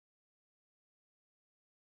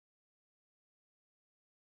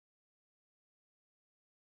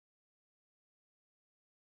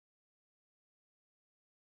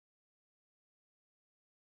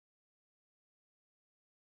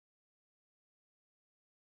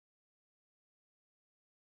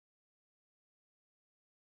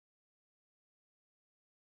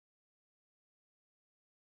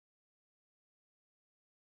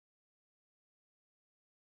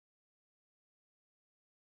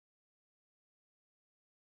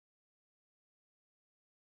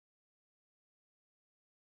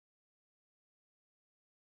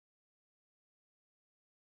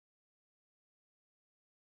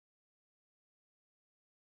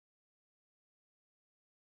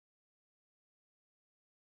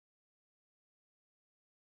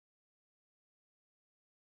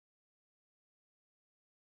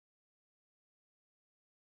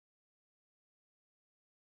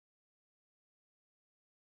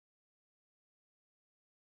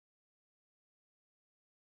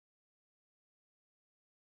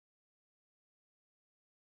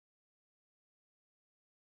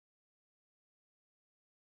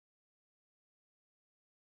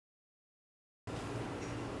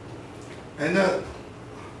And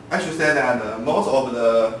I should say that most of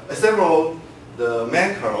the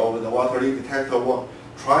maker of the water leak detector will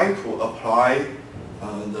try to apply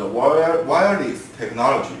the wireless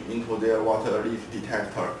technology into their water leak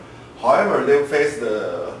detector. However, they face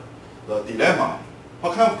the dilemma.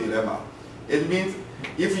 What kind of dilemma? It means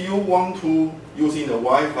if you want to using the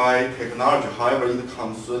Wi-Fi technology, however, it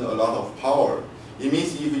consumes a lot of power. It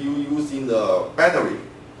means if you using the battery,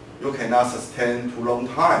 you cannot sustain too long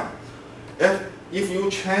time. If you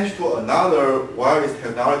change to another wireless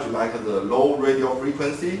technology like the low radio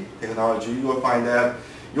frequency technology, you will find that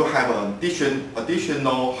you have an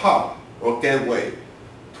additional hub or gateway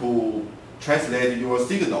to translate your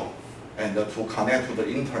signal and to connect to the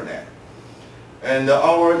internet. And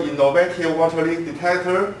our innovative water leak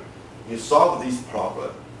detector solves this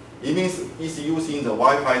problem. It means it's using the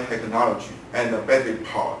Wi-Fi technology and the battery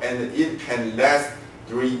power, and it can last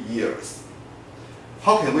 3 years.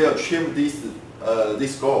 How can we achieve this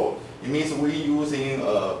goal? It means we're using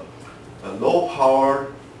a low power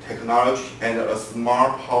technology and a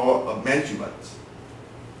smart power management.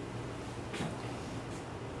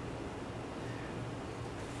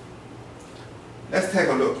 Let's take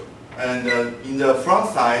a look. And in the front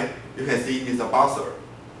side, you can see it's a buzzer.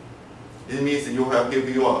 It means you have give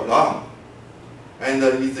you an alarm. And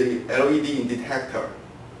it's a LED indicator.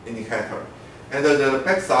 And the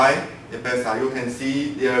back side, you can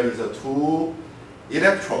see there is a 2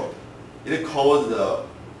 electrode. It calls the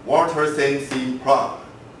water sensing plug.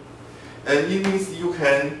 And it means you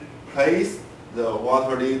can place the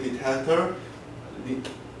water leak detector,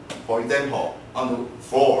 for example, on the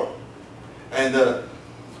floor. And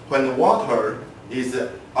when the water is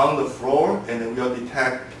on the floor, and it will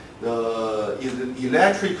detect the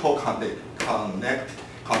electrical conductive,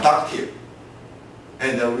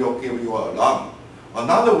 and will give you an alarm.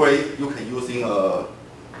 Another way you can using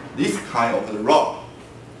this kind of rod.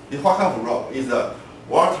 What kind of rod? Is a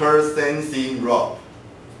water sensing rod.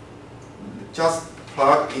 Just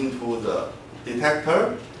plug into the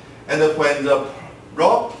detector, and when the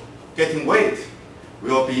rod getting wet,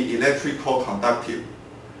 will be electrical conductive,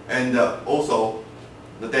 and also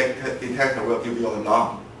the detector will give you an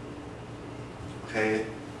alarm. Okay.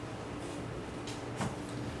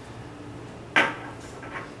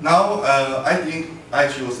 Now I think I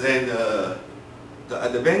should say the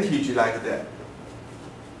advantage like that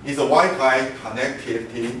is a Wi-Fi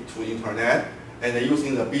connectivity to internet and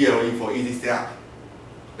using the BLE for easy setup.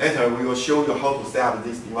 Later we will show you how to set up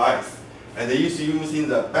this device. And it's using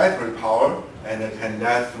the battery power and it can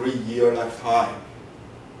last 3-year lifetime.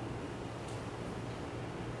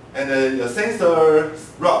 And the sensor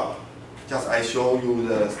rod, just I show you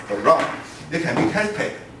the rod, it can be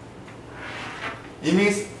cascade. It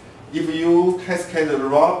means if you cascade the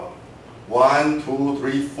rod 1, 2,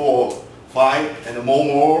 3, 4, 5, and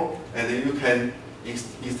more, and you can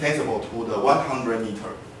extensible to the 100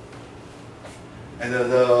 meter. And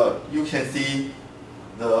you can see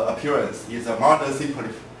the appearance is a modern simple,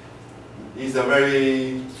 is a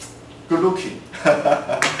very good looking.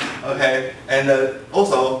 Okay, and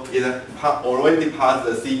also it already passed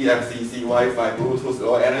the CEFCC Wi-Fi, Bluetooth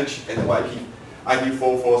Low Energy, and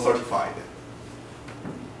IP44 certified.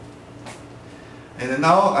 And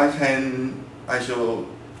now I shall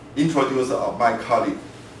introduce my colleague,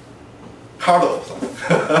 Carlos.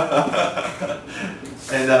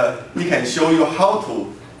 And he can show you how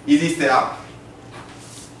to easy set up.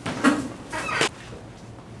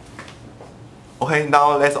 Okay,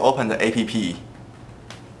 now let's open the app.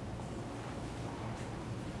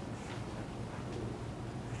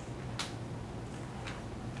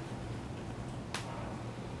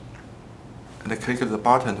 And click the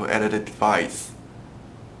button to add the device.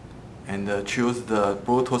 And choose the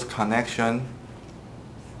Bluetooth connection.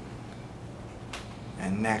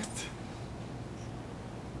 And next.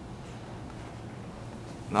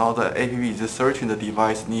 Now the app is searching the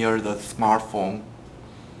device near the smartphone.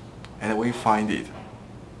 And we find it.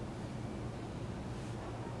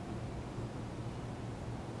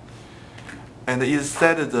 And it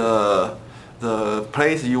set the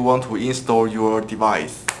place you want to install your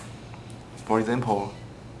device. For example,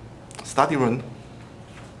 study room.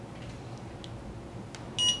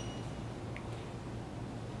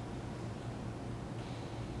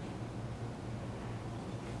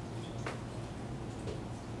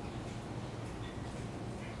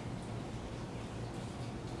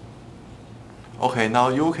 Okay, now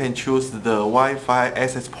you can choose the Wi-Fi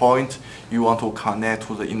access point you want to connect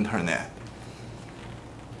to the internet.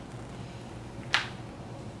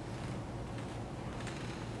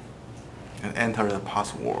 And enter the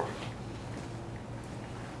password.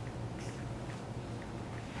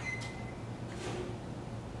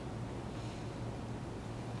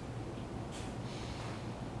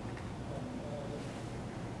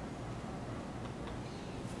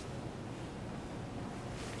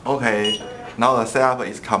 Okay, now the setup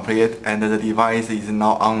is complete and the device is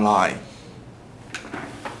now online.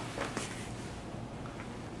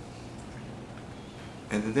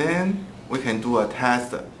 And then we can do a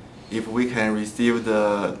test if we can receive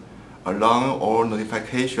the alarm or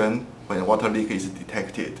notification when water leak is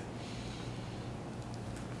detected.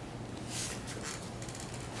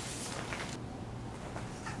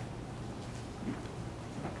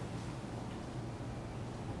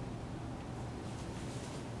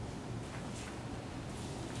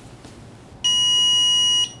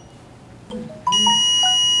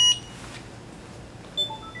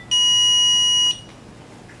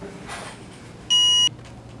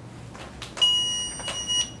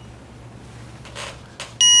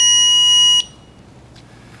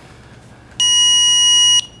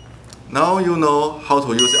 Now you know how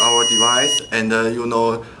to use our device and you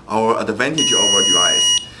know our advantage of our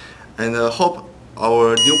device. And hope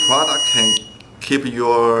our new product can keep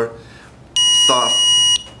your stuff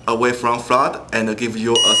away from flood and give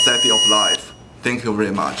you a safety of life. Thank you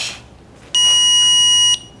very much.